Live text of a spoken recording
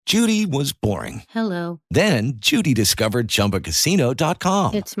Judy was boring. Hello. Then Judy discovered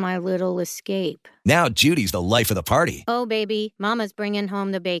ChumbaCasino.com. It's my little escape. Now Judy's the life of the party. Oh, baby, mama's bringing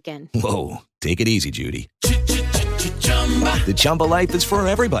home the bacon. Whoa, take it easy, Judy. The Chumba life is for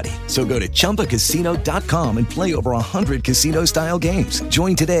everybody. So go to ChumbaCasino.com and play over 100 casino-style games.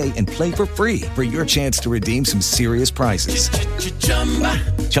 Join today and play for free for your chance to redeem some serious prizes.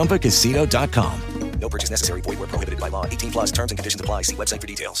 ChumbaCasino.com. No purchase necessary. Void where prohibited by law. 18 plus terms and conditions apply. See website for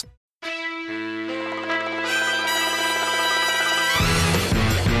details.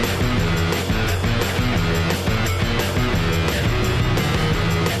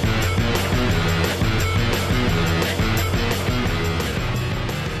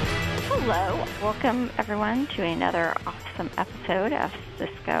 Hello. Welcome, everyone, to another awesome episode of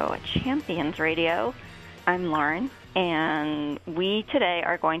Cisco Champions Radio. I'm Lauren, and we today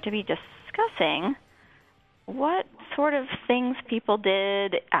are going to be discussing what sort of things people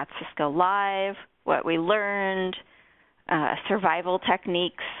did at Cisco Live, what we learned, survival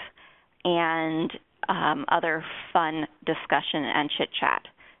techniques, and other fun discussion and chit-chat.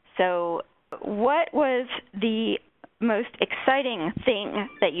 So what was the most exciting thing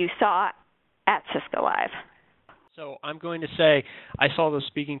that you saw at Cisco Live? So I'm going to say I saw those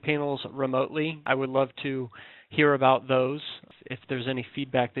speaking panels remotely. I would love to hear about those, if there's any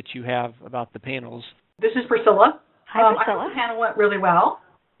feedback that you have about the panels. This is Priscilla. Hi, Priscilla. I thought the panel went really well.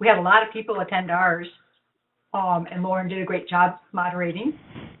 We had a lot of people attend ours, and Lauren did a great job moderating.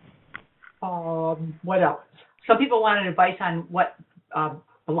 What else? Some people wanted advice on what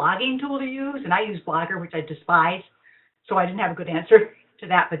blogging tool to use, and I use Blogger, which I despise, so I didn't have a good answer to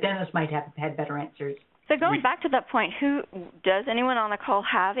that, but Dennis might have had better answers. So going back to that point, does anyone on the call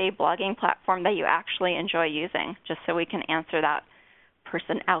have a blogging platform that you actually enjoy using, just so we can answer that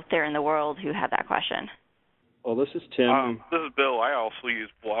person out there in the world who had that question? Well, this is Tim. This is Bill. I also use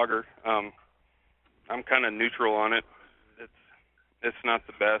Blogger. I'm kind of neutral on it. It's not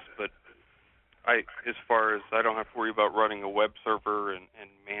the best, but I don't have to worry about running a web server and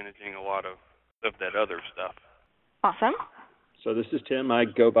managing a lot of that other stuff. Awesome. So this is Tim. I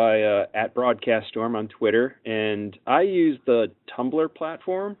go by @BroadcastStorm on Twitter, and I use the Tumblr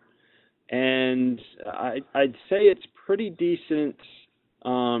platform, and I'd say it's pretty decent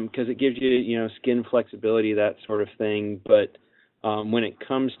because it gives you, skin flexibility, that sort of thing. But when it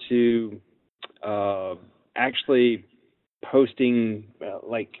comes to actually posting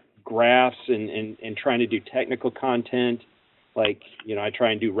like graphs and trying to do technical content, like, I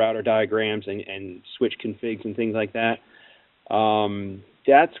try and do router diagrams and switch configs and things like that.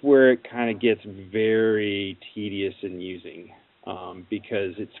 That's where it kind of gets very tedious in using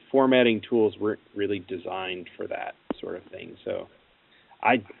because its formatting tools weren't really designed for that sort of thing. So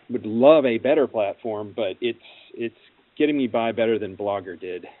I would love a better platform, but it's getting me by better than Blogger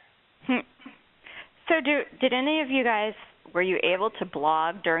did. So did any of you guys, were you able to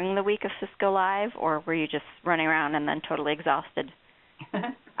blog during the week of Cisco Live, or were you just running around and then totally exhausted?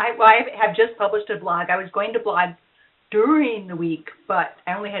 I have just published a blog. I was going to blog during the week, but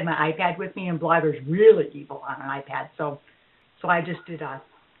I only had my iPad with me, and Blogger's really evil on an iPad, so I just did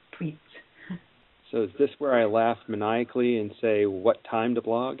tweets. So is this where I laugh maniacally and say what time to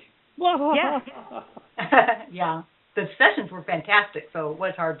blog? Yeah. Yeah. The sessions were fantastic, so it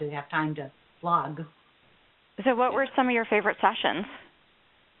was hard to have time to blog. So what were some of your favorite sessions?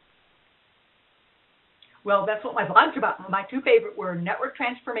 Well, that's what my blog's about. My two favorite were network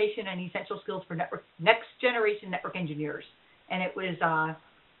transformation and essential skills for next-generation network engineers. And it was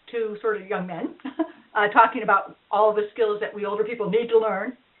two sort of young men talking about all the skills that we older people need to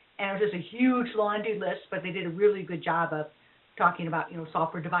learn. And it was just a huge laundry list, but they did a really good job of talking about,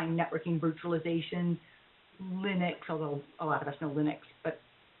 software-defined networking, virtualization, Linux, although a lot of us know Linux, but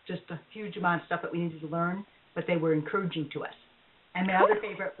just a huge amount of stuff that we needed to learn, but they were encouraging to us. And my other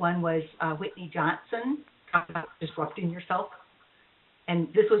favorite one was Whitney Johnson, talking about disrupting yourself.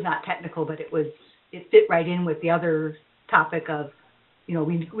 And this was not technical, but it fit right in with the other topic of, we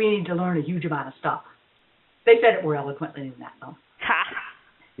need to learn a huge amount of stuff. They said it more eloquently than that, though. Ha!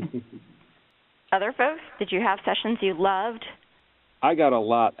 Other folks, did you have sessions you loved? I got a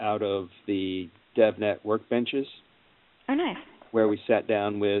lot out of the DevNet workbenches. Oh, nice. Where we sat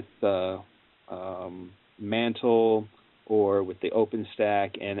down with Mantle or with the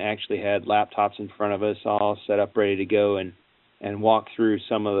OpenStack and actually had laptops in front of us all set up ready to go and walk through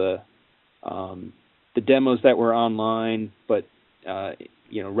some of the demos that were online, but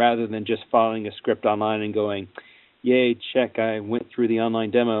rather than just following a script online and going, yay, check, I went through the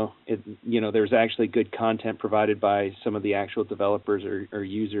online demo, there's actually good content provided by some of the actual developers or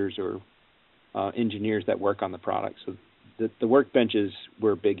users or engineers that work on the product. So the workbenches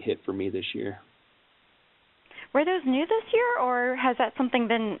were a big hit for me this year. Were those new this year, or is that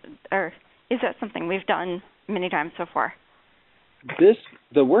something we've done many times so far? The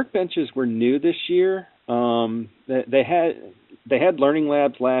workbenches were new this year. They had learning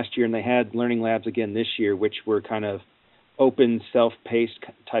labs last year, and they had learning labs again this year, which were kind of open, self-paced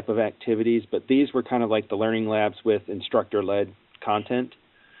type of activities. But these were kind of like the learning labs with instructor-led content.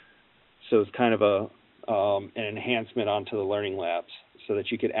 So it's kind of an enhancement onto the learning labs, so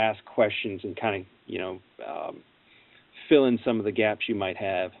that you could ask questions and kind of fill in some of the gaps you might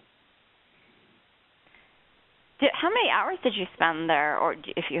have. How many hours did you spend there, or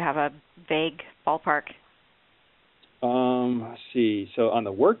if you have a vague ballpark? Let's see. So on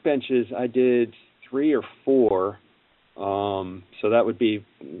the workbenches, I did 3 or 4. So that would be,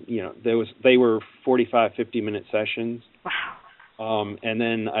 they were 45, 50-minute sessions. Wow. And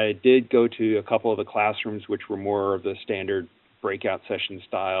then I did go to a couple of the classrooms, which were more of the standard breakout session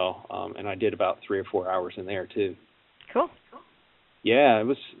style, and I did about 3 or 4 hours in there too. Cool. Yeah, it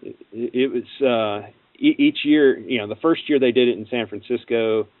was each year. The first year they did it in San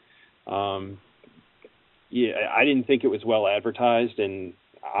Francisco. I didn't think it was well advertised, and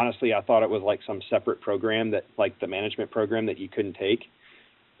honestly, I thought it was like some separate program, that like the management program that you couldn't take.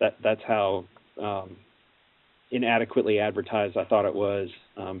 That's how inadequately advertised I thought it was.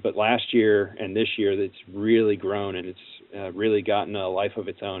 But last year and this year, it's really grown, and it's really gotten a life of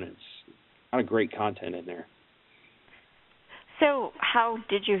its own. It's a lot of great content in there. So how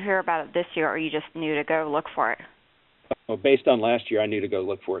did you hear about it this year, or you just knew to go look for it? Well, based on last year, I knew to go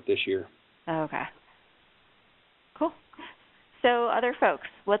look for it this year. Okay. So other folks,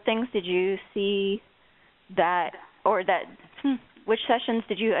 what things did you see which sessions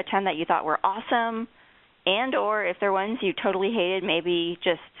did you attend that you thought were awesome, and or if there are ones you totally hated, maybe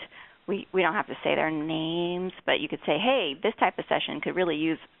just, we don't have to say their names, but you could say, hey, this type of session could really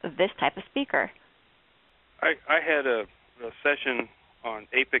use this type of speaker. I had a session on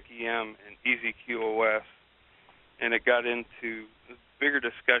APIC EM and EasyQoS, and it got into a bigger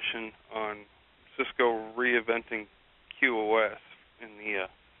discussion on Cisco reinventing QoS in the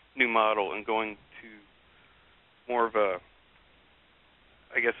new model and going to more of a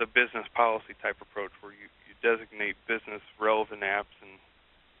business policy type approach, where you designate business relevant apps and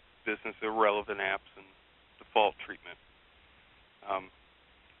business irrelevant apps and default treatment.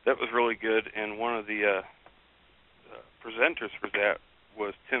 That was really good, and one of the presenters for that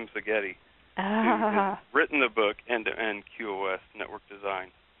was Tim Seghetti, who has written the book End-to-End QoS Network Design.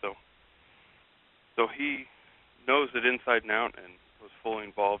 So he knows it inside and out, and was fully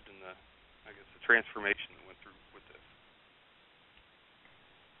involved in the transformation that went through with this.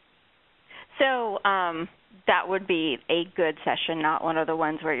 So that would be a good session, not one of the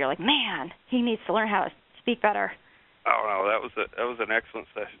ones where you're like, man, he needs to learn how to speak better. Oh no, that was an excellent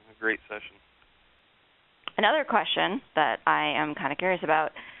session, a great session. Another question that I am kind of curious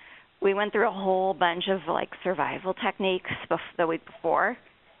about, we went through a whole bunch of survival techniques the week before.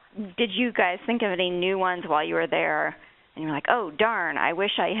 Did you guys think of any new ones while you were there? And you're like, oh, darn, I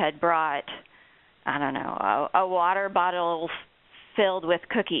wish I had brought, I don't know, a water bottle filled with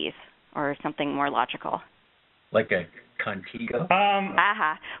cookies or something more logical. Like a Contigo?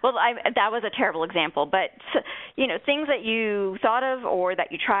 Well, that was a terrible example, but, things that you thought of or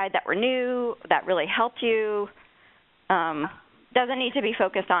that you tried that were new, that really helped you, doesn't need to be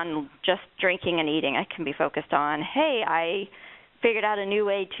focused on just drinking and eating. It can be focused on, hey, I figured out a new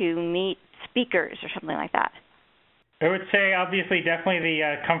way to meet speakers or something like that. I would say, obviously, definitely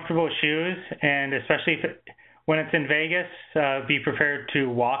the comfortable shoes, and especially when it's in Vegas, be prepared to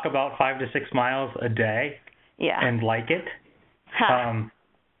walk about 5 to 6 miles a day. Yeah. And like it.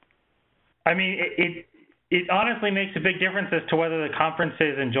 It honestly makes a big difference as to whether the conference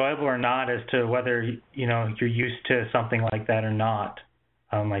is enjoyable or not, as to whether you're used to something like that or not.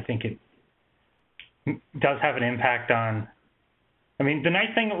 I think it does have an impact on. The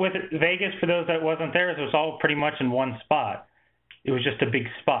nice thing with Vegas, for those that wasn't there, is it was all pretty much in one spot. It was just a big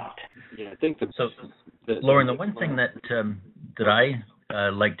spot. Yeah, I think Lauren, the one thing that I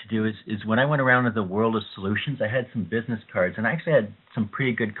like to do is when I went around to the World of Solutions, I had some business cards, and I actually had some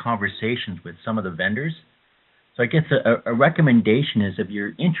pretty good conversations with some of the vendors. So I guess a recommendation is, if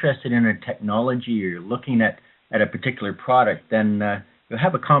you're interested in a technology or you're looking at a particular product, then you'll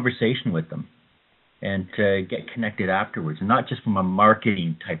have a conversation with them and get connected afterwards, and not just from a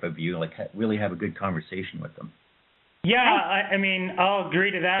marketing type of view, really have a good conversation with them. Yeah, I'll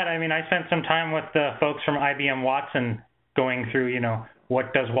agree to that. I spent some time with the folks from IBM Watson going through,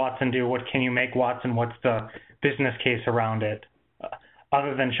 what does Watson do? What can you make Watson? What's the business case around it?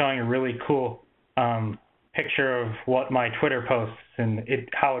 Other than showing a really cool picture of what my Twitter posts and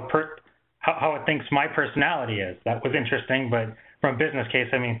how it thinks my personality is. That was interesting, but from a business case,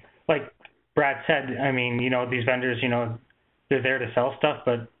 I mean, like Brad said, I mean, these vendors, they're there to sell stuff,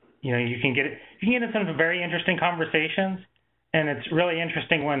 but you can get into some very interesting conversations, and it's really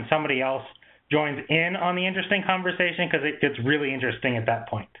interesting when somebody else joins in on the interesting conversation, because it gets really interesting at that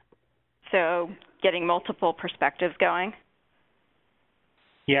point. So getting multiple perspectives going?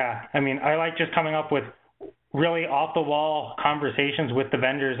 Yeah, I mean, I like just coming up with really off-the-wall conversations with the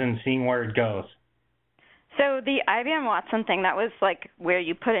vendors and seeing where it goes. So the IBM Watson thing, that was like where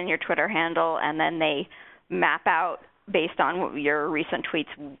you put in your Twitter handle and then they map out based on your recent tweets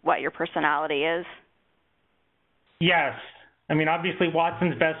what your personality is? Yes. I mean, obviously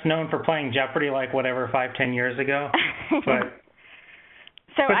Watson's best known for playing Jeopardy like 5-10 years ago. But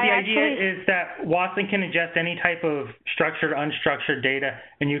the idea is that Watson can ingest any type of structured, unstructured data,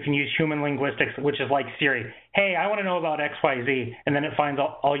 and you can use human linguistics, which is like Siri. Hey, I want to know about XYZ, and then it finds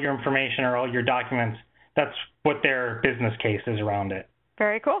all your information or all your documents. That's what their business case is around it.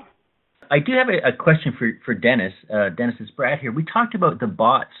 Very cool. I do have a question for Dennis. Dennis, it's Brad here. We talked about the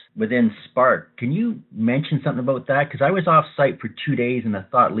bots within Spark. Can you mention something about that? Because I was off-site for 2 days in the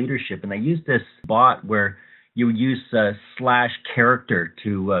thought leadership, and I used this bot where you would use /character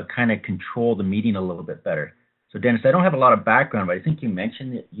to kind of control the meeting a little bit better. So, Dennis, I don't have a lot of background, but I think you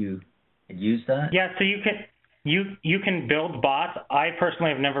mentioned that you had used that. Yeah, so you can build bots. I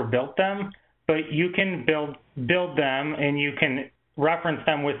personally have never built them, but you can build them, and you can reference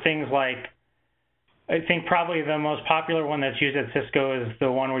them with things like, I think probably the most popular one that's used at Cisco is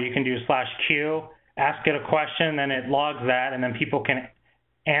the one where you can do /Q, ask it a question, then it logs that, and then people can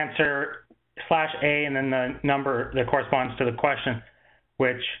answer /A and then the number that corresponds to the question,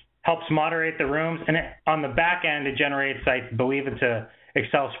 which helps moderate the rooms. And on the back end, it generates, I believe it's a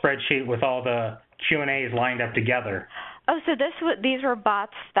Excel spreadsheet with all the Q&As lined up together. Oh, so these were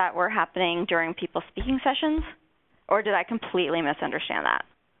bots that were happening during people's speaking sessions? Or did I completely misunderstand that?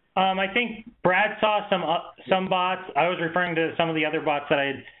 I think Brad saw some bots. I was referring to some of the other bots that I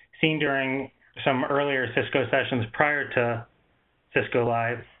had seen during some earlier Cisco sessions prior to Cisco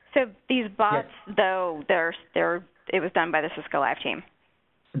Live. So these bots, though, it was done by the Cisco Live team.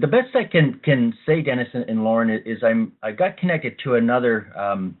 The best I can say, Dennis and Lauren, is I got connected to another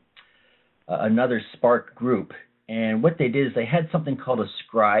Spark group, and what they did is they had something called a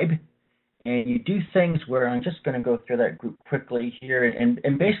scribe, and you do things where I'm just going to go through that group quickly here,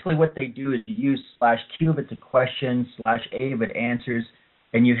 and basically what they do is you use /Q if it's a question, /A if it answers,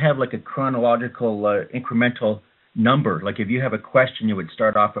 and you have like a chronological incremental number. Like if you have a question, you would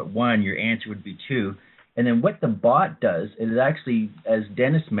start off at 1, your answer would be 2. And then what the bot does is it actually, as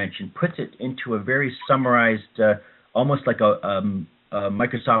Dennis mentioned, puts it into a very summarized, almost like a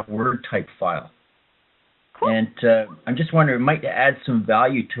Microsoft Word type file. Cool. And I'm just wondering, it might add some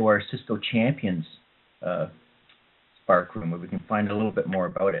value to our Cisco Champions Spark room, where we can find a little bit more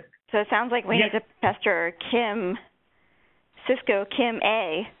about it. So it sounds like we need to pester Cisco Kim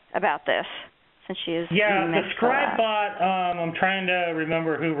A about this. She is the scribe bot, I'm trying to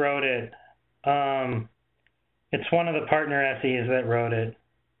remember who wrote it. It's one of the partner SEs that wrote it.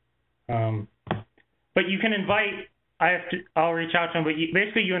 But you can invite, I'll reach out to him, but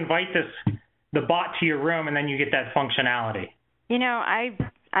basically you invite the bot to your room and then you get that functionality.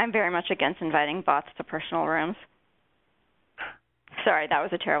 I'm very much against inviting bots to personal rooms. Sorry, that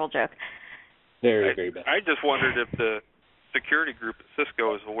was a terrible joke. Very, very bad. I just wondered if the security group at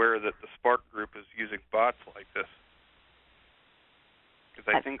Cisco is aware that the Spark group is using bots like this.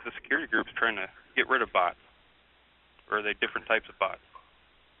 Because I think the security group is trying to get rid of bots. Or are they different types of bots?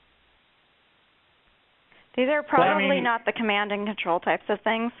 These are probably not the command and control types of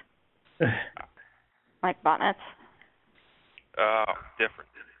things. Like botnets. Different.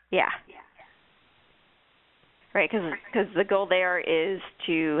 Yeah. Right, because the goal there is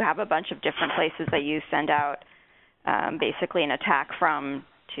to have a bunch of different places that you send out basically an attack from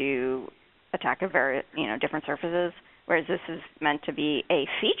to attack a very different surfaces, whereas this is meant to be a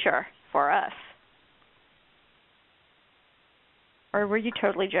feature for us. Or were you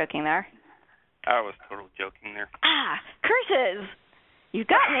totally joking there? I was totally joking there. Curses! You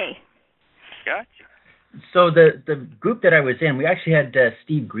got me. Gotcha. So the group that I was in, we actually had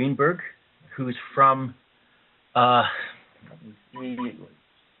Steve Greenberg, who's from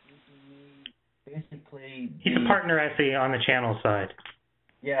basically he's a partner SE on the channel side.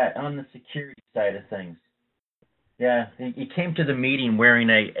 Yeah, on the security side of things. Yeah, he came to the meeting wearing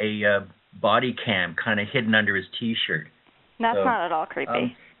a body cam kind of hidden under his T-shirt. That's not at all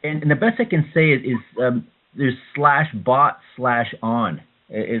creepy. And the best I can say is there's /bot/on,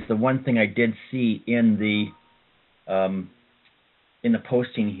 is the one thing I did see in the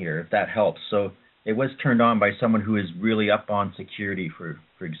posting here, if that helps. So it was turned on by someone who is really up on security, for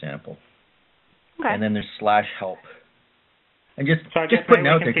example. Okay. And then there's /help. And just guess putting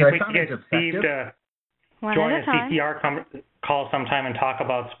out we there, can because see I if found we it can get effective. Steve to One join at a a time. CPR call sometime and talk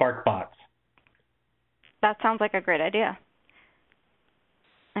about SparkBots. That sounds like a great idea.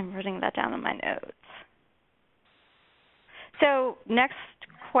 I'm writing that down in my notes. So next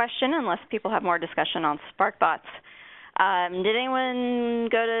question, unless people have more discussion on SparkBots. Did anyone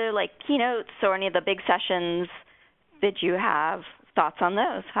go to like keynotes or any of the big sessions? Did you have thoughts on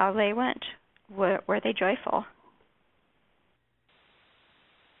those? How they went? Were they joyful?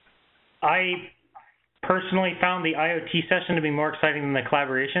 I personally found the IoT session to be more exciting than the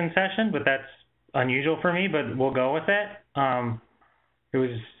collaboration session, but that's unusual for me, but we'll go with it. It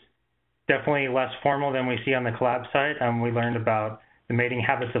was definitely less formal than we see on the collab site. We learned about the mating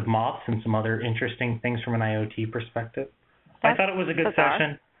habits of moths and some other interesting things from an IoT perspective. I thought it was a good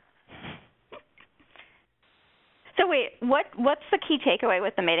session. So wait, what's the key takeaway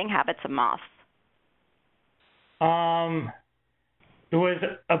with the mating habits of moths? It was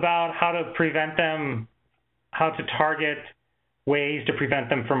about how to prevent them, how to target ways to prevent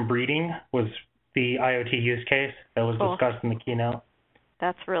them from breeding was the IoT use case that was discussed in the keynote.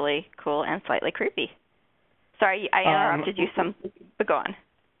 That's really cool and slightly creepy. Sorry, I interrupted you but go on.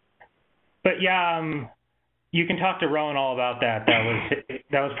 But yeah, you can talk to Rowan all about that.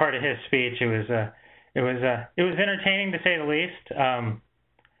 That was part of his speech. It was entertaining to say the least.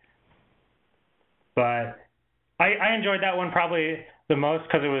 But I enjoyed that one probably the most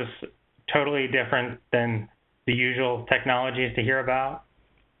because it was totally different than the usual technologies to hear about.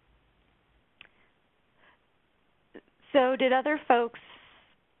 So did other folks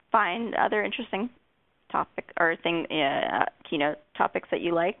find other interesting keynote topics that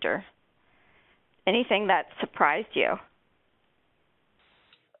you liked, or anything that surprised you?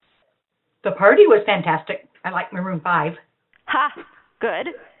 The party was fantastic. I like Maroon 5. Ha! Good.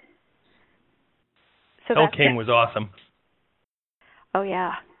 So El King was awesome. Oh,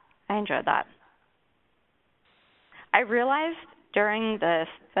 yeah. I enjoyed that. I realized during the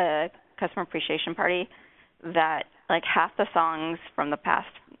customer appreciation party that like half the songs from the past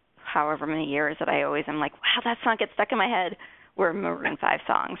however many years that I always am like, wow, that song gets stuck in my head, were Maroon 5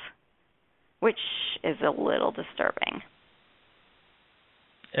 songs, which is a little disturbing.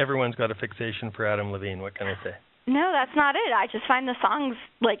 Everyone's got a fixation for Adam Levine. What can I say? No, that's not it. I just find the songs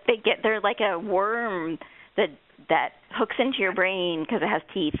like they're like a worm that hooks into your brain because it has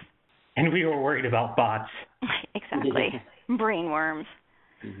teeth. And we were worried about bots. Exactly. Brain worms.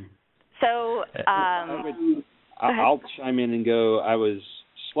 Mm-hmm. So I'll chime in and go. I was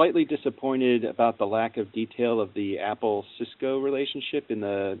slightly disappointed about the lack of detail of the Apple-Cisco relationship in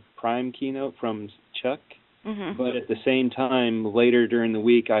the Prime keynote from Chuck. Mm-hmm. But at the same time, later during the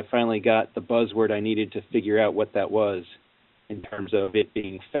week, I finally got the buzzword I needed to figure out what that was in terms of it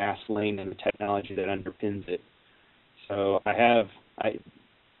being fast lane and the technology that underpins it. So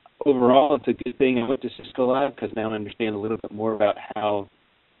overall, it's a good thing I went to Cisco Live because now I understand a little bit more about how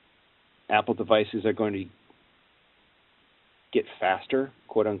Apple devices are going to get faster,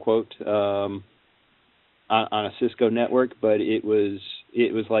 quote unquote, on a Cisco network. But it was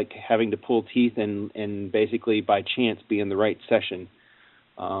like having to pull teeth and basically by chance be in the right session.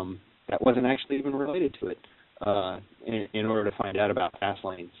 That wasn't actually even related to it in order to find out about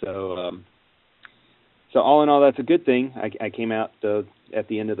Fastlane. So all in all, that's a good thing. I came out at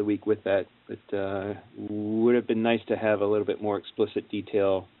the end of the week with that, but would have been nice to have a little bit more explicit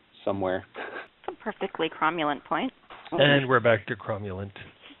detail somewhere. That's a perfectly cromulent point. And we're back to cromulent.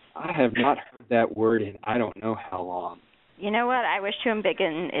 I have not heard that word in I don't know how long. You know what? I wish to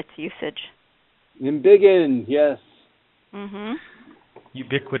embiggen its usage. Embiggen, yes. Mm-hmm.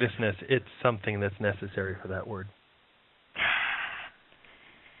 Ubiquitousness. It's something that's necessary for that word.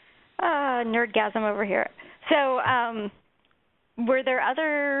 Nerdgasm over here. So, were there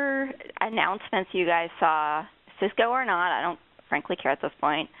other announcements you guys saw, Cisco or not, I don't frankly care at this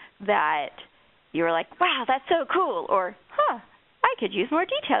point, that you were like, wow, that's so cool, or, I could use more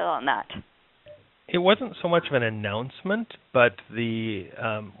detail on that? It wasn't so much of an announcement, but the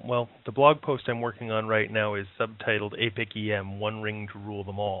blog post I'm working on right now is subtitled APIC EM, One Ring to Rule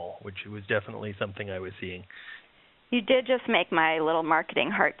Them All, which was definitely something I was seeing. You did just make my little marketing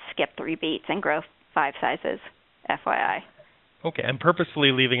heart skip 3 beats and grow 5 sizes, FYI. Okay, I'm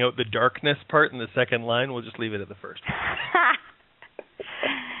purposefully leaving out the darkness part in the second line. We'll just leave it at the first.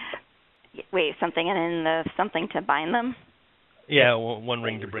 Wait, something to bind them? Yeah, one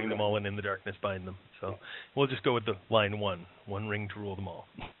ring to bring them all in the darkness bind them. So we'll just go with the line one ring to rule them all.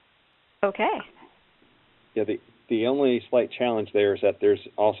 Okay. Yeah, the only slight challenge there is that there's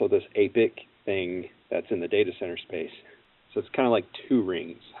also this APIC thing that's in the data center space. So it's kind of like two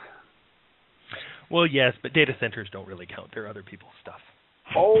rings. Well, yes, but data centers don't really count. They're other people's stuff.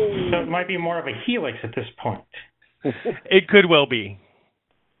 Oh, so it might be more of a helix at this point. It could well be.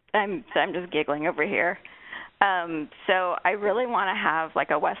 I'm just giggling over here. So I really want to have like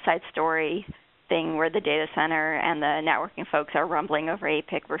a West Side Story thing where the data center and the networking folks are rumbling over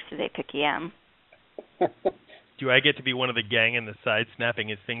APIC versus APIC EM. Do I get to be one of the gang in the side snapping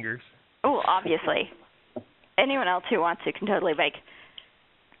his fingers? Oh, obviously. Anyone else who wants to can totally like,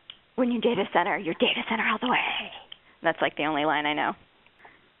 when you data center all the way. That's like the only line I know.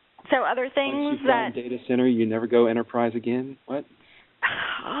 So other things Once you've that... gone data center, you never go enterprise again? What?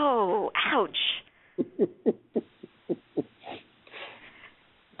 Oh, ouch.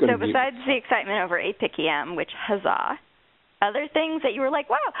 So besides the excitement over APIC EM, which huzzah, other things that you were like,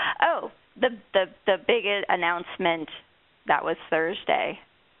 wow, oh, the big announcement that was Thursday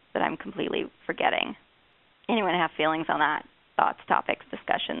that I'm completely forgetting. Anyone have feelings on that? Thoughts, topics,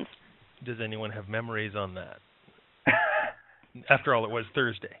 discussions? Does anyone have memories on that? After all, it was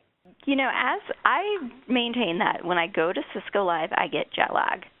Thursday. You know, as I maintain that when I go to Cisco Live, I get jet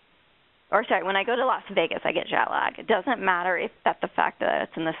lag. Or sorry, when I go to Las Vegas, I get jet lag. It doesn't matter if that's the fact that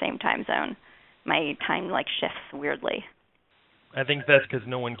it's in the same time zone. My time like shifts weirdly. I think that's because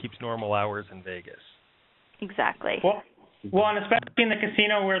no one keeps normal hours in Vegas. Exactly. Well, and especially in the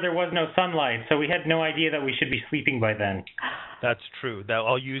casino where there was no sunlight, so we had no idea that we should be sleeping by then. That's true.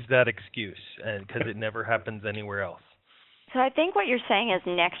 I'll use that excuse because it never happens anywhere else. So I think what you're saying is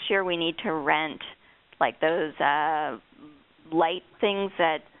next year we need to rent like those light things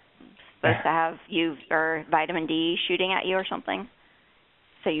that supposed to have UV or vitamin D shooting at you or something,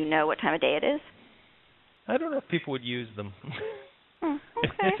 so you know what time of day it is. I don't know if people would use them. Okay.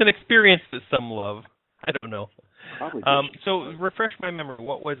 It's an experience that some love. I don't know. Probably. So refresh my memory.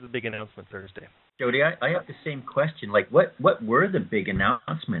 What was the big announcement Thursday? Jody, I have the same question. Like, what were the big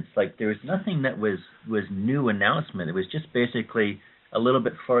announcements? Like, there was nothing that was new announcement. It was just basically a little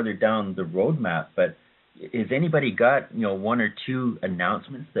bit farther down the roadmap. But has anybody got one or two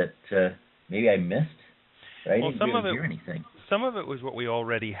announcements that maybe I missed? I didn't really hear anything. Some of it was what we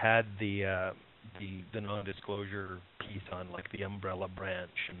already had the non-disclosure piece on, like the umbrella branch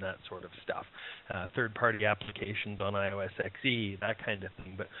and that sort of stuff, third-party applications on iOS XE, that kind of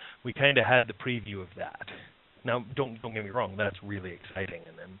thing. But we kind of had the preview of that. Now, don't get me wrong, that's really exciting,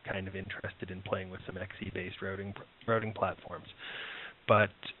 and I'm kind of interested in playing with some XE-based routing platforms. But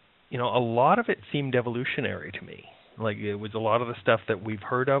a lot of it seemed evolutionary to me. Like it was a lot of the stuff that we've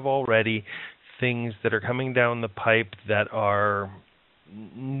heard of already, things that are coming down the pipe that are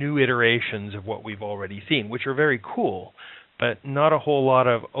new iterations of what we've already seen, which are very cool, but not a whole lot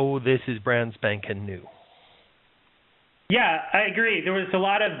of, this is brand spanking new. Yeah, I agree. There was a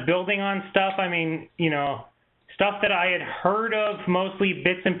lot of building on stuff. I mean, stuff that I had heard of, mostly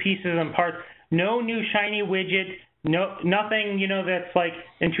bits and pieces and parts. No new shiny widget, nothing, that's like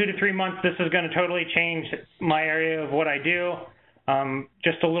in 2 to 3 months this is going to totally change my area of what I do.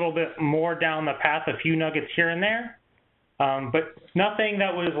 Just a little bit more down the path, a few nuggets here and there. But nothing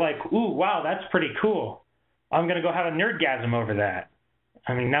that was like, ooh, wow, that's pretty cool. I'm going to go have a nerdgasm over that.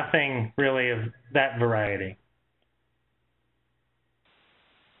 I mean, nothing really of that variety.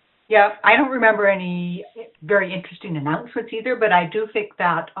 Yeah, I don't remember any very interesting announcements either, but I do think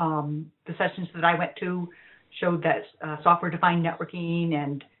that the sessions that I went to showed that software-defined networking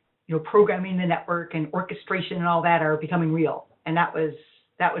and programming the network and orchestration and all that are becoming real, and that was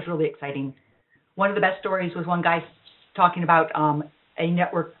really exciting. One of the best stories was one guy talking about a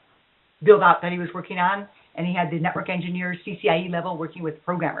network build-out that he was working on, and he had the network engineers, CCIE level, working with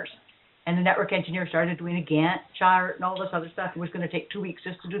programmers. And the network engineer started doing a Gantt chart and all this other stuff. It was going to take 2 weeks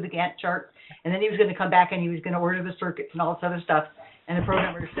just to do the Gantt chart. And then he was going to come back and he was going to order the circuits and all this other stuff. And the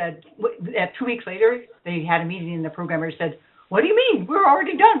programmer said, 2 weeks later, they had a meeting and the programmer said, what do you mean? We're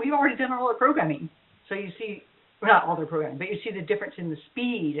already done. We've already done all the programming. So you see, well, not all the programming, but you see the difference in the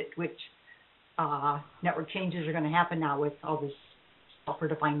speed at which network changes are going to happen now with all this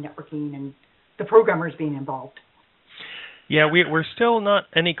software-defined networking and the programmers being involved. Yeah, we're still not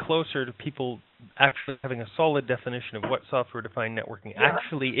any closer to people actually having a solid definition of what software-defined networking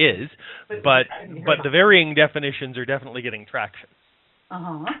actually is, but the varying definitions are definitely getting traction.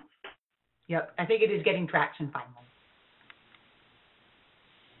 Uh-huh. Yep, I think it is getting traction finally.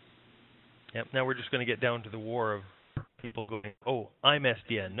 Yep, now we're just going to get down to the war of people going, I'm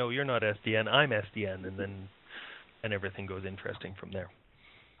SDN. No, you're not SDN. I'm SDN. And everything goes interesting from there.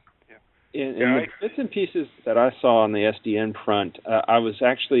 Yeah. In the bits and pieces that I saw on the SDN front, I was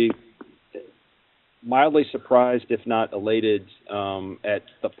actually mildly surprised, if not elated, at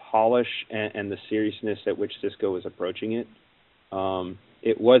the polish and the seriousness at which Cisco was approaching it.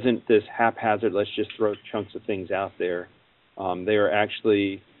 It wasn't this haphazard, let's just throw chunks of things out there. They were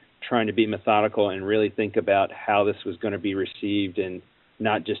actually trying to be methodical and really think about how this was going to be received, and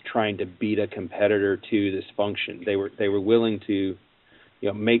not just trying to beat a competitor to this function. They were willing to,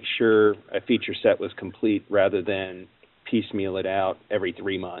 make sure a feature set was complete rather than piecemeal it out every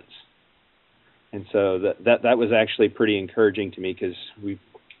 3 months. And so that was actually pretty encouraging to me, because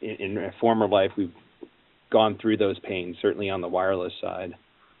in a former life we've gone through those pains, certainly on the wireless side.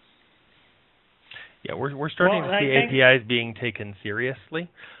 Yeah, we're starting to see APIs being taken seriously.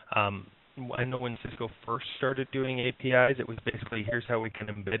 I know when Cisco first started doing APIs, it was basically, here's how we can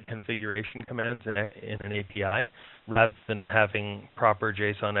embed configuration commands in an API, rather than having proper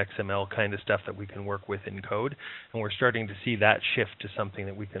JSON XML kind of stuff that we can work with in code. And we're starting to see that shift to something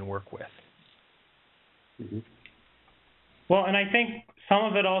that we can work with. Mm-hmm. Well, and I think some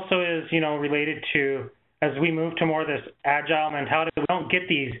of it also is, related to, as we move to more of this agile mentality, we don't get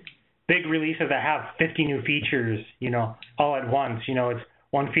these big releases that have 50 new features, all at once. It's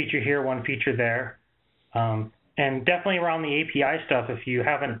one feature here, one feature there. And definitely around the API stuff, if you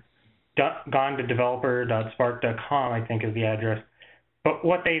haven't gone to developer.spark.com, I think is the address. But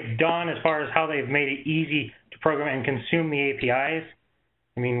what they've done as far as how they've made it easy to program and consume the APIs,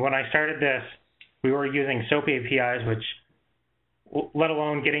 when I started this, we were using SOAP APIs, which, let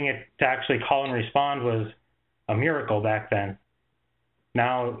alone getting it to actually call and respond, was a miracle back then.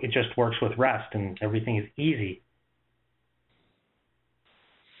 Now it just works with REST, and everything is easy.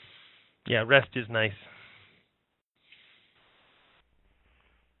 Yeah, REST is nice.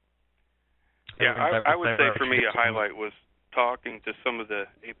 Yeah, I would say for me a highlight was talking to some of the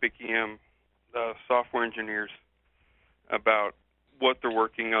Ep19 software engineers about what they're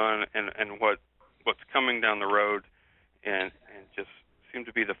working on and what's coming down the road, and just seemed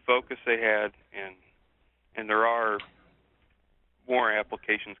to be the focus they had, and there are more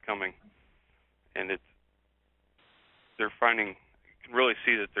applications coming, and they're finding, you can really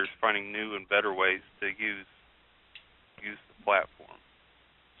see that they're finding new and better ways to use the platform.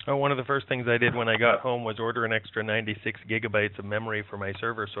 Oh, one of the first things I did when I got home was order an extra 96 gigabytes of memory for my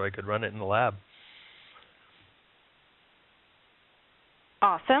server so I could run it in the lab.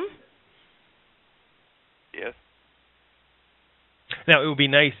 Awesome. Yes. Now, it would be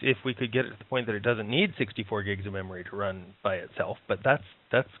nice if we could get it to the point that it doesn't need 64 gigs of memory to run by itself, but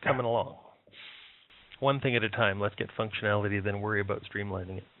that's coming along. One thing at a time. Let's get functionality, then worry about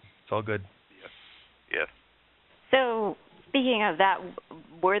streamlining it. It's all good. Yes. So, speaking of that,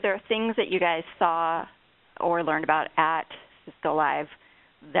 were there things that you guys saw or learned about at Cisco Live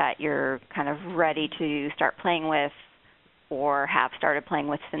that you're kind of ready to start playing with or have started playing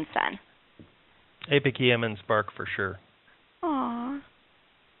with since then? Ep19 and Spark for sure. Aww.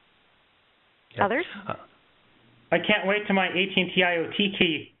 Yep. Others? I can't wait till my AT&T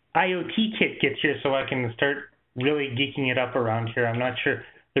IoT kit gets here so I can start really geeking it up around here. I'm not sure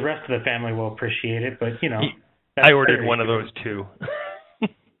the rest of the family will appreciate it, but, I ordered one of those too.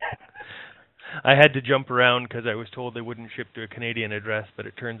 I had to jump around because I was told they wouldn't ship to a Canadian address, but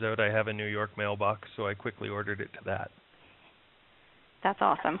it turns out I have a New York mailbox, so I quickly ordered it to that. That's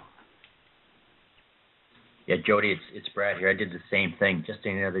awesome. Yeah, Jody, it's Brad here. I did the same thing, just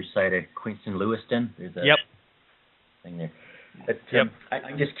on the other side of Queenston, Lewiston. There's a thing there. But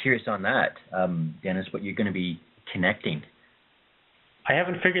I'm just curious on that, Dennis, what you're going to be connecting. I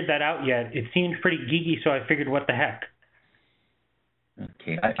haven't figured that out yet. It seemed pretty geeky, so I figured, what the heck?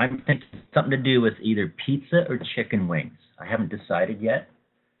 Okay, I'm thinking something to do with either pizza or chicken wings. I haven't decided yet.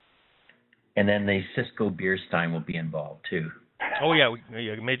 And then the Cisco beer stein will be involved, too. Oh, yeah,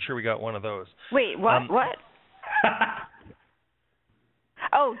 we made sure we got one of those. Wait, what? What?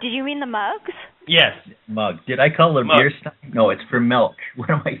 Oh, did you mean the mugs? Yes. Mug. Did I call it a beer stein? No, it's for milk. What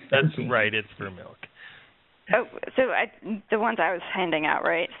am I thinking? That's right, it's for milk. Oh, so the ones I was handing out,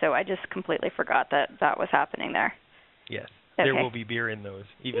 right? So I just completely forgot that was happening there. Yes. Okay. There will be beer in those,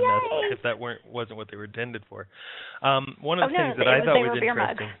 even if that wasn't what they were intended for. One of the things that I thought was beer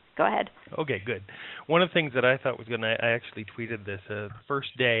interesting. Mugs. Go ahead. Okay, good. One of the things that I thought was good, and I actually tweeted this, first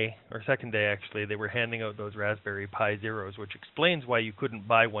day, or second day actually, they were handing out those Raspberry Pi Zeros, which explains why you couldn't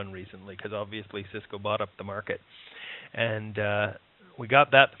buy one recently, because obviously Cisco bought up the market. And we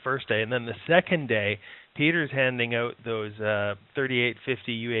got that the first day, and then the second day, Peter's handing out those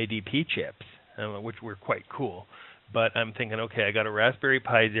 3850 UADP chips, which were quite cool. but I'm thinking, okay, I got a Raspberry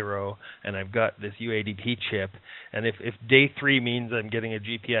Pi Zero, and I've got this UADP chip, and if day 3 means I'm getting a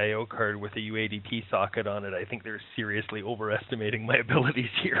GPIO card with a UADP socket on it, I think they're seriously overestimating my abilities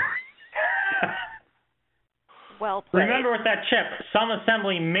here. Well played. Remember with that chip, some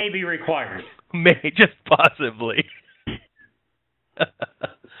assembly may be required. May, just possibly.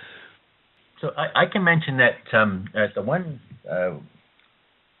 So I can mention that the one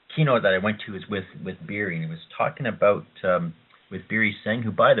keynote that I went to is with Beery, and it was talking about with Beery Singh,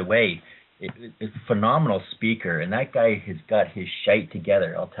 who, by the way, is a phenomenal speaker, and that guy has got his shite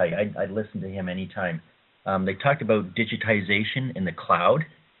together. I'll tell you, I'd listen to him anytime. They talked about digitization in the cloud,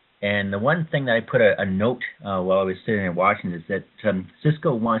 and the one thing that I put a note while I was sitting there watching is that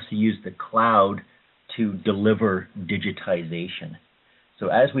Cisco wants to use the cloud to deliver digitization. So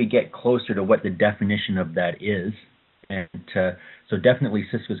as we get closer to what the definition of that is, and so definitely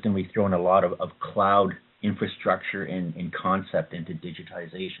Cisco is going to be throwing a lot of cloud infrastructure and concept into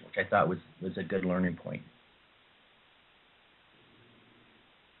digitization, which I thought was a good learning point.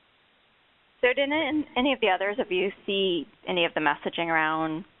 So did any of the others of you see any of the messaging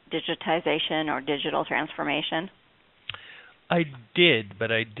around digitization or digital transformation? I did,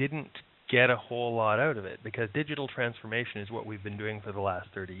 but I didn't get a whole lot out of it, because digital transformation is what we've been doing for the last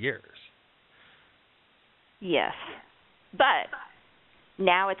 30 years. Yes, but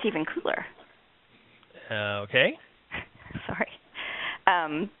now it's even cooler. Okay. Sorry.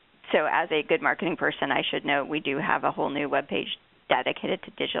 So as a good marketing person, I should note we do have a whole new webpage dedicated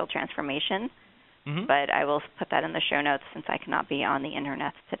to digital transformation, but I will put that in the show notes since I cannot be on the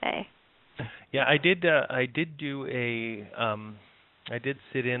internet today. Yeah, I did do a I did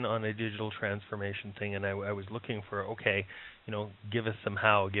sit in on a digital transformation thing, and I was looking for, okay, give us some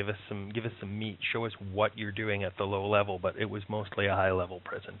how, give us some meat, show us what you're doing at the low level, but it was mostly a high level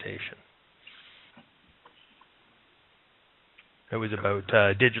presentation. It was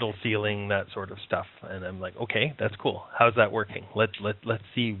about digital sealing, that sort of stuff, and I'm like, okay, that's cool. How's that working? Let's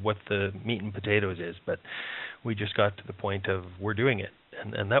see what the meat and potatoes is. But we just got to the point of we're doing it,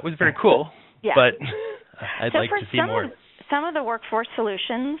 and that was very cool. Yeah. But I'd like to see more. Some of the workforce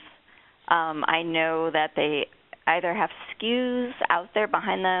solutions, I know that they either have SKUs out there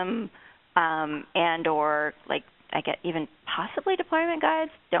behind them, and or like I get even possibly deployment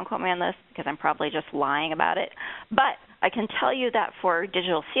guides. Don't quote me on this because I'm probably just lying about it. But I can tell you that for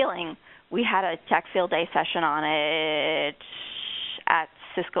digital sealing, we had a tech field day session on it at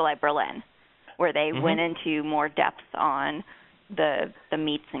Cisco Live Berlin, where they went into more depth on the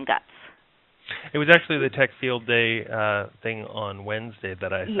meats and guts. It was actually the Tech Field Day thing on Wednesday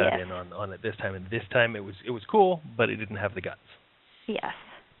that I sat in on it this time, and this time it was cool, but it didn't have the guts. Yes.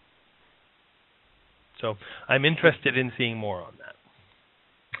 So I'm interested in seeing more on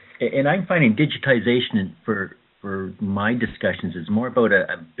that. And I'm finding digitization for my discussions is more about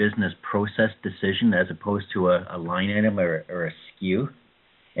a business process decision as opposed to a line item or a SKU.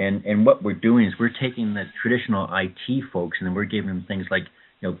 And what we're doing is we're taking the traditional IT folks and then we're giving them things like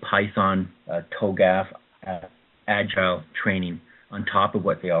Python, TOGAF, Agile training on top of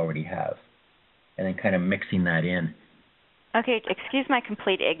what they already have, and then kind of mixing that in. Okay, excuse my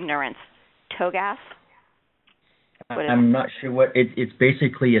complete ignorance. TOGAF? I'm not sure what it's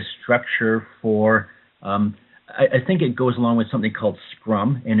basically a structure for. I think it goes along with something called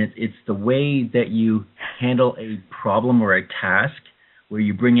Scrum, and it's the way that you handle a problem or a task where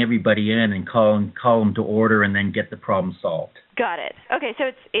you bring everybody in and call them to order and then get the problem solved. Got it. Okay, so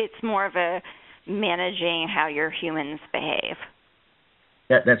it's more of a managing how your humans behave.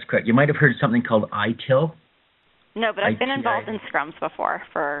 That's correct. You might have heard something called ITIL. No, but I've been involved in Scrums before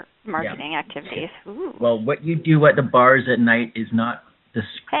for marketing activities. Ooh. Well, what you do at the bars at night is not the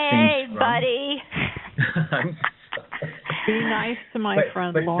same Scrum. Buddy. Be nice to my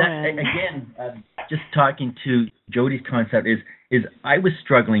friend Lauren. Again, just talking to Jody's concept is I was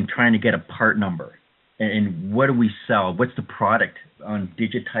struggling trying to get a part number and what do we sell? What's the product on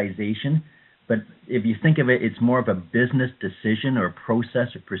digitization? But if you think of it, it's more of a business decision or a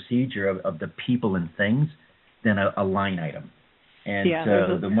process or procedure of the people and things than a line item. And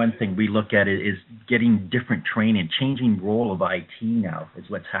the one thing we look at is getting different training, changing role of IT now is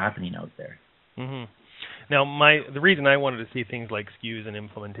what's happening out there. Mm-hmm. Now, the reason I wanted to see things like SKUs and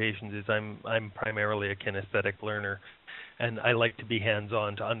implementations is I'm primarily a kinesthetic learner, and I like to be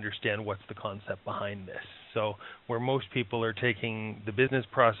hands-on to understand what's the concept behind this. So where most people are taking the business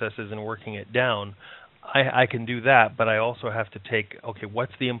processes and working it down, I can do that, but I also have to take, okay,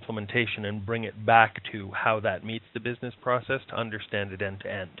 what's the implementation and bring it back to how that meets the business process to understand it end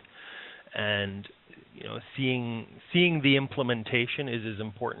to end. And seeing the implementation is as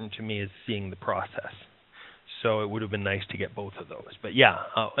important to me as seeing the process. So it would have been nice to get both of those. But yeah,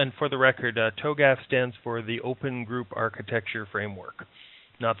 and for the record, TOGAF stands for the Open Group Architecture Framework.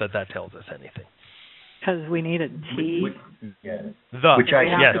 Not that that tells us anything. Because we need a T. The. Which I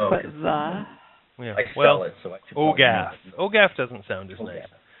have know. to put the. Yeah. I spell it, so I should probably OGAF. know. OGAF doesn't sound as nice.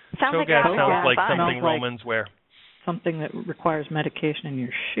 Sounds like TOGAF a sounds like fun. something Sounds like- Romans wear. Something that requires medication in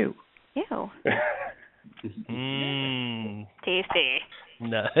your shoe. Ew. Tasty.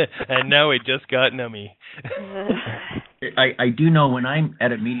 No, and now it just got nummy. I do know when I'm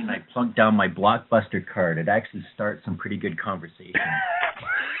at a meeting, I plunk down my Blockbuster card. It actually starts some pretty good conversation.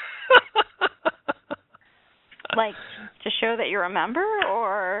 Like, to show that you're a member,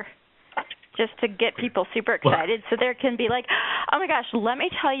 or just to get people super excited so there can be like, oh my gosh, let me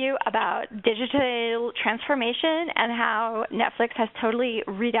tell you about digital transformation and how Netflix has totally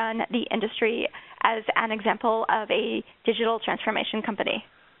redone the industry as an example of a digital transformation company.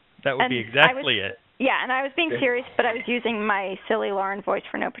 That would be exactly it. Yeah, and I was being serious, but I was using my silly Lauren voice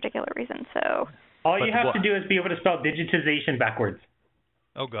for no particular reason. So all you have to do is be able to spell digitization backwards.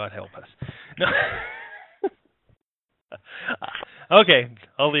 Oh, God help us. No. Okay,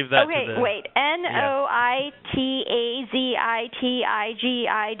 I'll leave that to the... Okay, wait.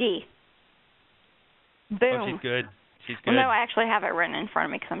 Noitazigid. Boom. Oh, she's good. She's good. Well, no, I actually have it written in front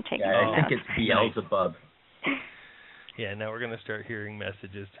of me because I'm taking I notes. think it's Beelzebub. Yeah, now we're going to start hearing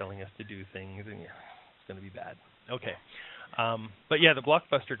messages telling us to do things, and yeah, it's going to be bad. Okay. But yeah, the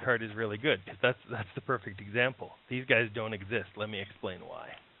Blockbuster card is really good because that's the perfect example. These guys don't exist. Let me explain why.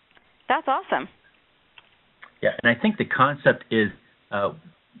 That's awesome. Yeah, and I think the concept is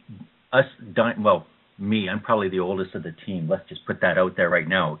me, I'm probably the oldest of the team. Let's just put that out there right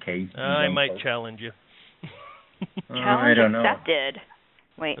now, okay? I might challenge you. Challenge I don't know. accepted.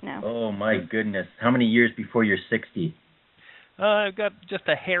 Wait, no. Oh, my goodness. How many years before you're 60? I've got just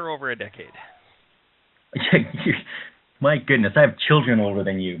a hair over a decade. My goodness, I have children older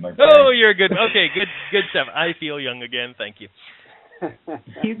than you, my friend. Oh, you're good. Okay, good stuff. I feel young again. Thank you.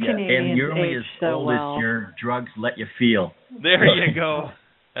 You Canadians and you're only age as so old well. as your drugs let you feel. There you go.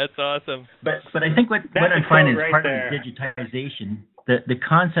 That's awesome. But I think what I'm finding is part of the digitization, the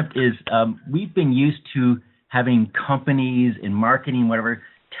concept is we've been used to having companies in marketing, whatever,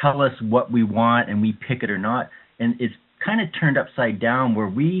 tell us what we want and we pick it or not. And it's kind of turned upside down where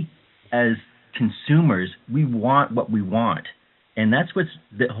we, as consumers, we want what we want. And that's what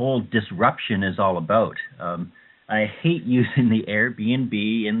the whole disruption is all about. I hate using the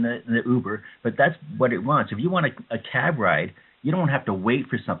Airbnb and the Uber, but that's what it wants. If you want a cab ride, you don't have to wait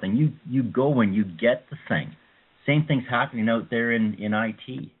for something. You go when you get the thing. Same thing's happening out there in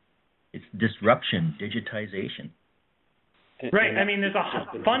IT. It's disruption, digitization. Right. I mean, there's a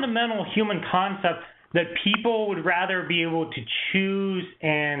fundamental human concept that people would rather be able to choose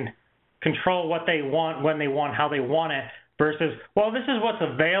and control what they want, when they want, how they want it, versus, well, this is what's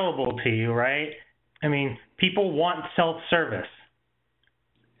available to you, right? I mean, people want self-service.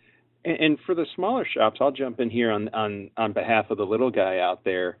 And for the smaller shops, I'll jump in here on behalf of the little guy out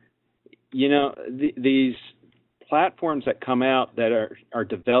there. You know, these platforms that come out that are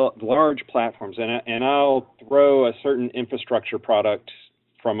developed, large platforms, and I'll throw a certain infrastructure product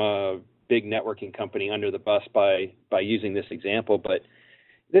from a big networking company under the bus by using this example, but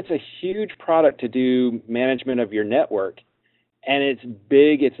it's a huge product to do management of your network. And it's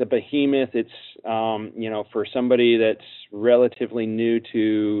big, it's a behemoth, it's, for somebody that's relatively new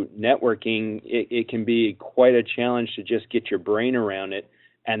to networking, it can be quite a challenge to just get your brain around it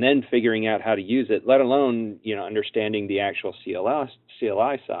and then figuring out how to use it, let alone, understanding the actual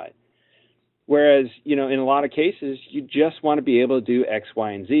CLI side. Whereas, in a lot of cases, you just want to be able to do X,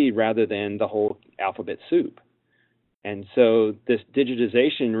 Y, and Z rather than the whole alphabet soup. And so this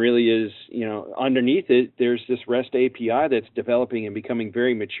digitization really is, underneath it, there's this REST API that's developing and becoming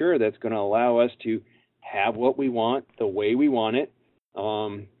very mature that's going to allow us to have what we want the way we want it.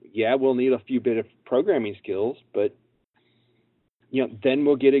 We'll need a few bit of programming skills, but, then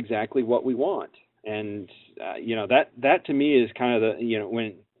we'll get exactly what we want. And, that to me is kind of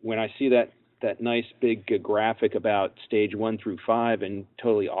the, when I see that nice big graphic about stage 1 through 5 and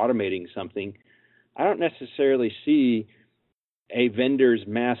totally automating something, I don't necessarily see a vendor's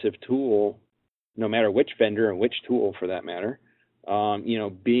massive tool, no matter which vendor and which tool for that matter,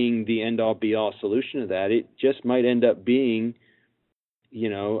 being the end-all be-all solution to that. It just might end up being,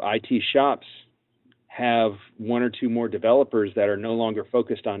 IT shops have 1 or 2 more developers that are no longer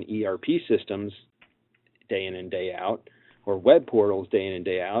focused on ERP systems day in and day out, or web portals day in and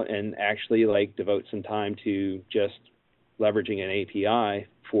day out, and actually devote some time to just leveraging an API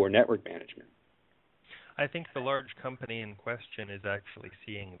for network management. I think the large company in question is actually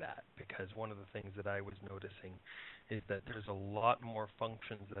seeing that, because one of the things that I was noticing is that there's a lot more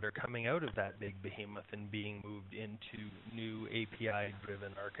functions that are coming out of that big behemoth and being moved into new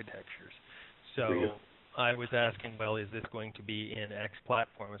API-driven architectures. So I was asking, well, is this going to be in X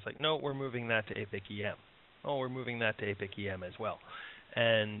platform? It's like, no, we're moving that to Ep19. Oh, we're moving that to Ep19 as well.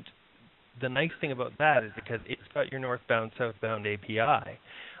 And the nice thing about that is because it's got your northbound, southbound API.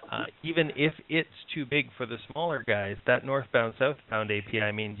 Even if it's too big for the smaller guys, that northbound, southbound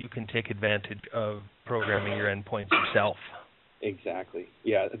API means you can take advantage of programming your endpoints yourself. Exactly.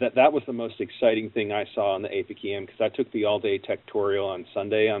 Yeah, that was the most exciting thing I saw on the Ep19, because I took the all-day tutorial on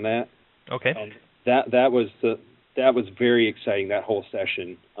Sunday on that. Okay. And that was very exciting, that whole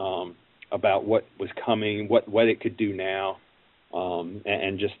session, about what was coming, what it could do now,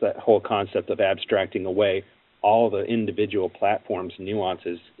 and just that whole concept of abstracting away all the individual platforms'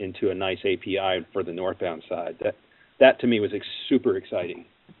 nuances into a nice API for the northbound side. That to me was super exciting.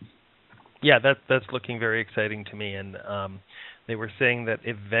 Yeah, that's looking very exciting to me. And they were saying that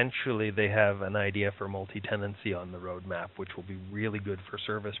eventually they have an idea for multi-tenancy on the roadmap, which will be really good for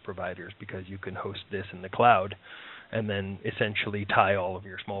service providers, because you can host this in the cloud and then essentially tie all of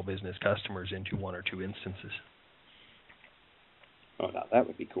your small business customers into one or two instances. Oh, no, that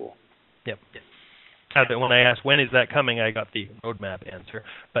would be cool. Yep. When I asked when is that coming, I got the roadmap answer.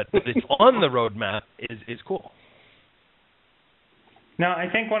 But it's on the roadmap is cool. Now,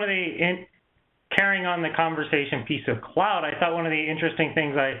 I think carrying on the conversation piece of cloud, I thought one of the interesting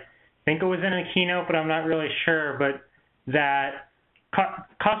things, I think it was in a keynote, but I'm not really sure, but that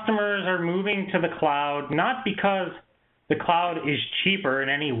customers are moving to the cloud not because the cloud is cheaper in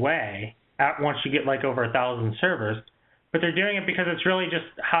any way once you get like over 1,000 servers, but they're doing it because it's really just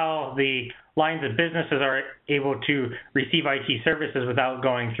how the lines of businesses are able to receive IT services without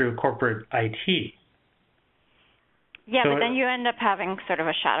going through corporate IT. Yeah, but then you end up having sort of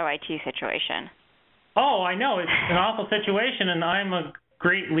a shadow IT situation. Oh, I know. It's an awful situation, and I'm a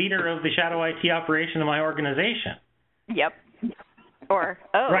great leader of the shadow IT operation of my organization. Yep.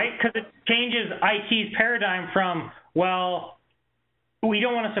 Right? Because it changes IT's paradigm from, well, we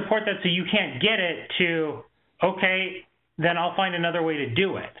don't want to support that so you can't get it, to, okay, then I'll find another way to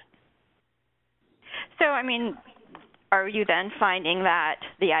do it. So, I mean, are you then finding that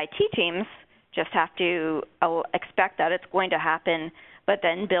the IT teams just have to expect that it's going to happen, but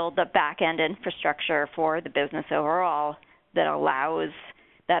then build the back-end infrastructure for the business overall that allows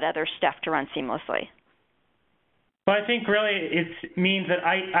that other stuff to run seamlessly? Well, I think really it means that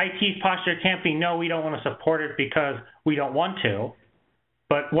IT's posture can't be, no, we don't want to support it because we don't want to,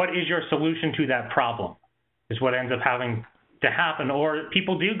 but what is your solution to that problem is what ends up having to happen. Or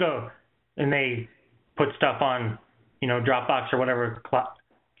people do go and they put stuff on, Dropbox or whatever,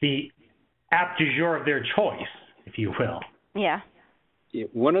 the app du jour of their choice, if you will. Yeah.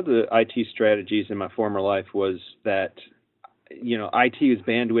 One of the IT strategies in my former life was that, IT is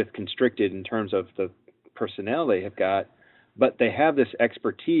bandwidth constricted in terms of the personnel they have got, but they have this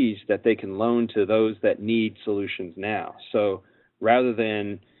expertise that they can loan to those that need solutions now. So rather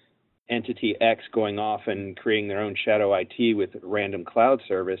than entity X going off and creating their own shadow IT with random cloud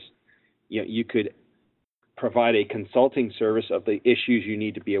service, you could provide a consulting service of the issues you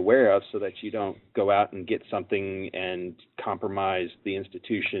need to be aware of so that you don't go out and get something and compromise the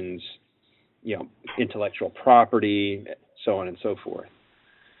institution's, intellectual property, so on and so forth.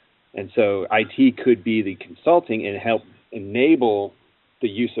 And so IT could be the consulting and help enable the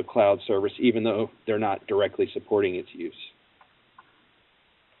use of cloud service, even though they're not directly supporting its use.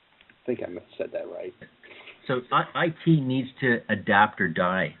 I think I said that right. So IT needs to adapt or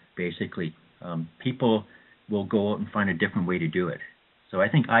die, basically. People will go out and find a different way to do it. So I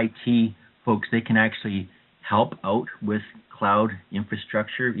think IT folks, they can actually help out with cloud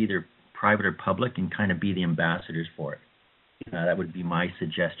infrastructure, either private or public, and kind of be the ambassadors for it. That would be my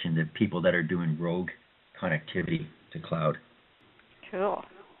suggestion to people that are doing rogue connectivity to cloud. Cool.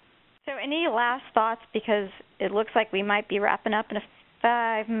 So any last thoughts, because it looks like we might be wrapping up in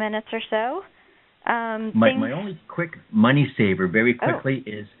 5 minutes or so. My only quick money saver, very quickly,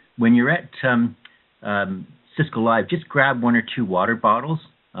 is when you're at Cisco Live, just grab 1 or 2 water bottles.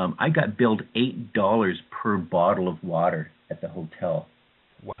 I got billed $8 per bottle of water at the hotel.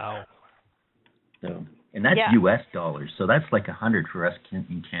 Wow. So, and that's U.S. dollars, so that's like $100 for us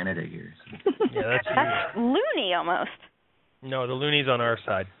in Canada here. So. Yeah, that's loony almost. No, the loony's on our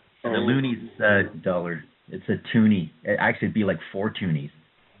side. The loony's dollar. It's a toonie. Actually, it'd be like 4 toonies.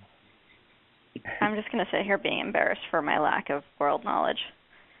 I'm just going to sit here being embarrassed for my lack of world knowledge.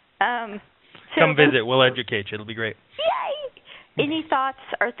 Come visit. We'll educate you. It'll be great. Yay! Any thoughts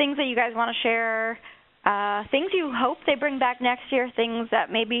or things that you guys want to share Things you hope they bring back next year, things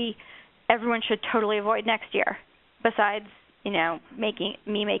that maybe everyone should totally avoid next year, besides, making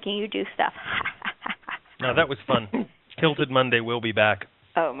you do stuff. No, that was fun. Tilted Monday will be back.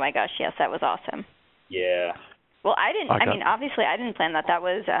 Oh my gosh, yes, that was awesome. Yeah. Well, obviously I didn't plan that. That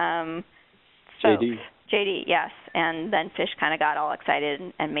was JD, yes. And then Fish kind of got all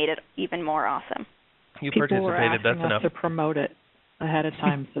excited and made it even more awesome. You People participated, were asking that's us enough. to promote it ahead of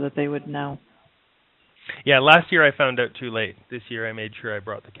time so that they would know. Yeah, last year I found out too late. This year I made sure I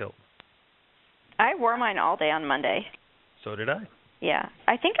brought the kilt. I wore mine all day on Monday. So did I. Yeah.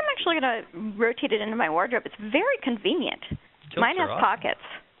 I think I'm actually going to rotate it into my wardrobe. It's very convenient. Kilts Mine has are awesome. pockets.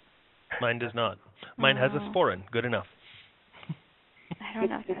 Mine does not. Mine has a sporran. Good enough. I don't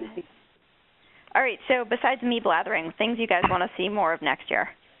know if that is. All right, so besides me blathering, things you guys want to see more of next year?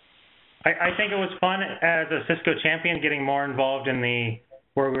 I think it was fun as a Cisco champion getting more involved in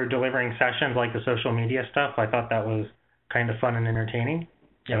where we were delivering sessions like the social media stuff. I thought that was kind of fun and entertaining.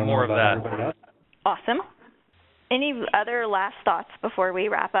 Yeah, more of that. Awesome. Any other last thoughts before we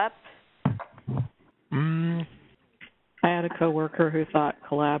wrap up? I had a coworker who thought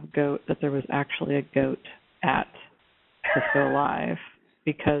collab goat that there was actually a goat at Cisco Live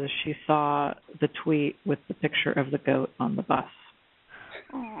because she saw the tweet with the picture of the goat on the bus.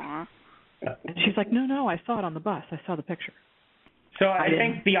 Aww. And she's like, no, I saw it on the bus. I saw the picture. So I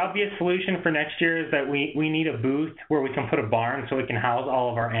think the obvious solution for next year is that we need a booth where we can put a barn so we can house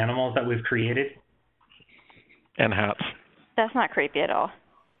all of our animals that we've created. And hats. That's not creepy at all.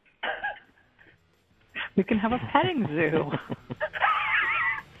 We can have a petting zoo.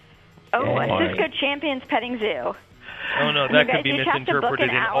 A Cisco Champions petting zoo. Oh, no, that could be misinterpreted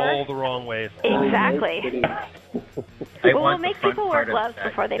in all the wrong ways. Exactly. We'll make people wear gloves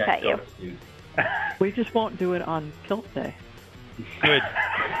before they pet you. We just won't do it on Kilt Day. Good.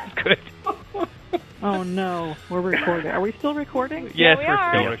 Oh, no. We're recording. Are we still recording? Yes, we we're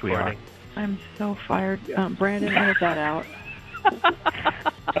are. still Yes, we recording. I'm so fired. Brandon, edit that out.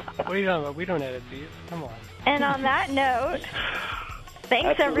 What are you talking about? We don't edit these. Come on. And on that note,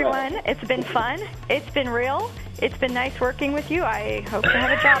 thanks everyone. It's been fun. It's been real. It's been nice working with you. I hope to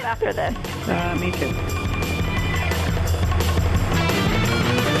have a job after this. Me too.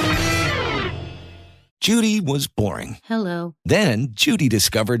 Judy was boring. Hello. Then Judy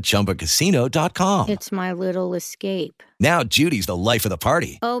discovered ChumbaCasino.com. It's my little escape. Now Judy's the life of the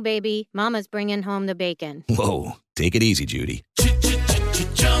party. Oh, baby, mama's bringing home the bacon. Whoa, take it easy, Judy.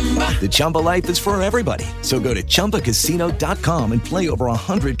 The Chumba life is for everybody. So go to ChumbaCasino.com and play over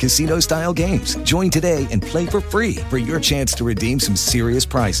 100 casino-style games. Join today and play for free for your chance to redeem some serious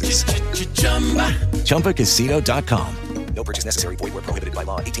prizes. ChumbaCasino.com. No purchase necessary. Void where prohibited by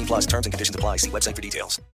law. 18+ terms and conditions apply. See website for details.